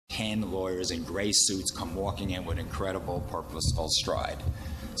10 lawyers in gray suits come walking in with incredible, purposeful stride.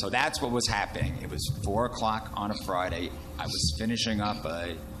 So that's what was happening. It was 4 o'clock on a Friday. I was finishing up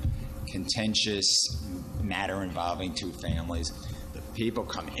a contentious matter involving 2 families. The people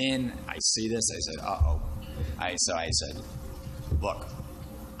come in. I see this. I said, uh-oh. I said, look,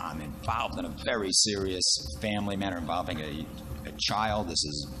 I'm involved in a very serious family matter involving a child. This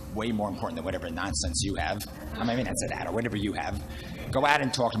is way more important than whatever nonsense you have. I mean, that's that, or whatever you have. Go out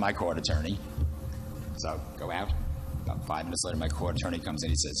and talk to my court attorney. So go out. About 5 minutes later, my court attorney comes in.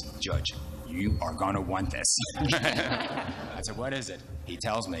 He says, Judge, you are going to want this. I said, what is it? He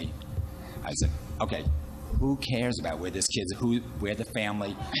tells me. I said, okay, who cares about where this kid's, where the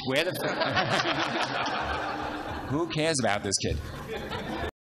family, who cares about this kid?